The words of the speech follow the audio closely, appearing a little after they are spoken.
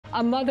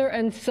A mother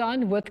and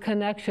son with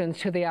connections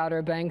to the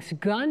Outer Banks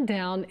gunned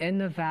down in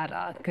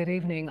Nevada. Good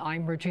evening,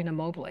 I'm Regina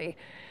Mobley.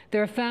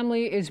 Their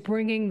family is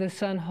bringing the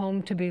son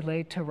home to be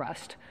laid to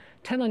rest.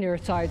 10 on your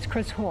side's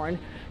Chris Horn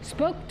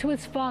spoke to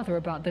his father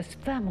about this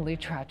family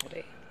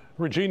tragedy.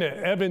 Regina,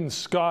 Evan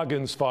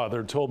Scoggins'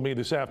 father told me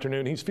this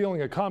afternoon he's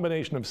feeling a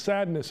combination of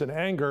sadness and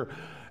anger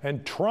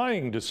and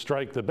trying to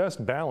strike the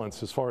best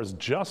balance as far as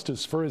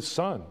justice for his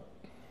son.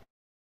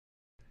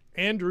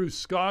 Andrew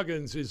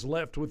Scoggins is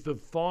left with the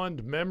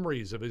fond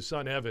memories of his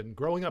son Evan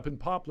growing up in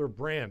Poplar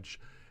Branch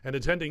and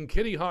attending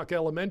Kitty Hawk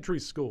Elementary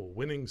School,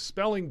 winning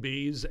spelling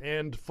bees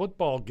and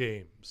football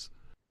games.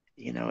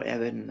 You know,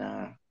 Evan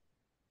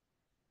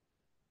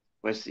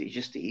was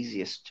just the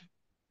easiest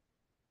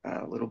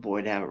little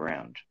boy to have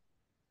around.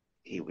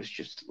 He was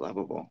just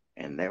lovable,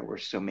 and there were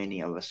so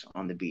many of us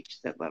on the beach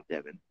that loved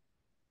Evan.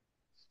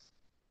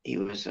 He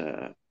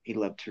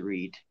loved to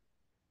read,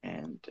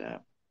 and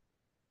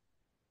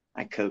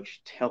I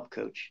helped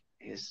coach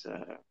his,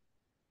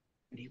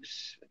 when he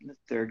was in the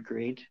third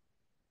grade,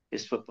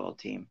 his football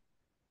team.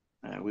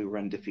 We were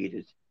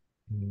undefeated,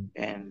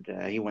 and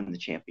he won the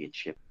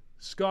championship.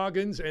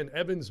 Scoggins and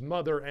Evan's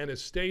mother,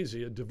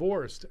 Anastasiya,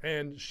 divorced,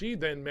 and she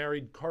then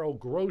married Carl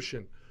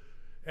Groschen.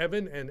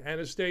 Evan and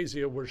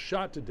Anastasiya were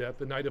shot to death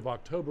the night of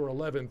October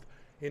 11th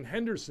in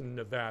Henderson,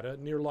 Nevada,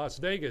 near Las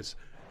Vegas,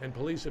 and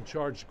police have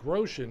charged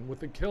Groschen with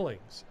the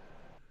killings.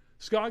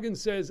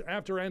 Scoggins says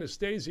after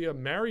Anastasiya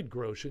married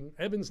Groschen,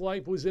 Evan's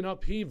life was in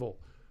upheaval,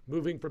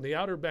 moving from the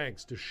Outer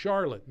Banks to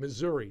Charlotte,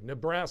 Missouri,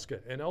 Nebraska,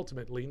 and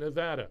ultimately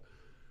Nevada.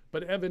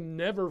 But Evan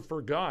never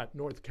forgot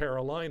North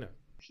Carolina.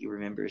 He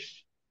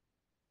remembers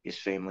his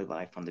family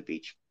life on the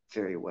beach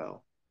very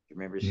well. He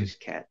remembers his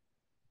cat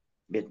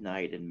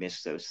Midnight and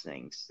missed those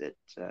things that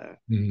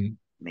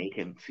made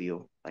him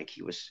feel like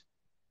he was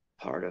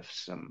part of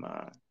some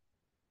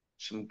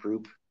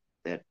group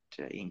that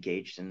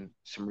engaged in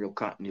some real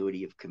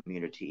continuity of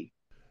community.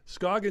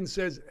 Scoggins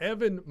says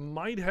Evan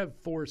might have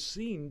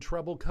foreseen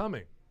trouble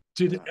coming.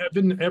 Did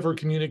Evan ever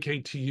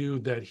communicate to you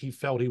that he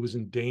felt he was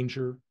in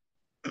danger?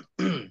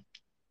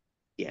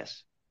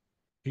 Yes.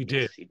 He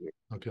did? Yes, he did.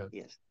 Okay.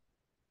 Yes.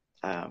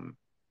 On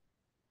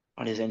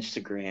his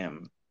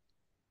Instagram,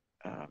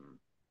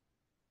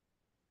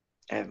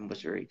 Evan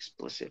was very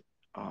explicit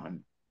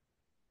on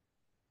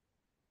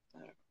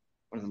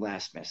one of the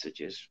last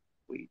messages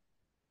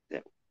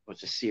that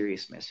was a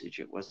serious message.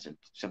 It wasn't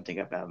something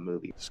about a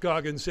movie.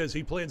 Scoggins says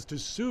he plans to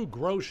sue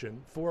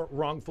Groschen for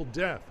wrongful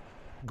death.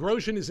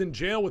 Groschen is in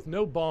jail with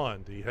no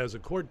bond. He has a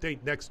court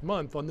date next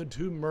month on the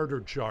 2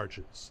 murder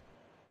charges.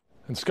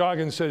 And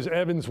Scoggins says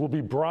Evans will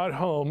be brought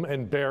home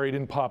and buried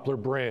in Poplar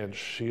Branch.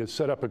 He has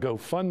set up a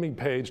GoFundMe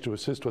page to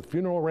assist with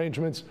funeral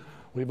arrangements.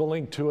 We have a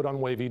link to it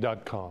on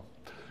wavy.com.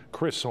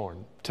 Chris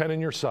Horn, 10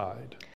 on your side.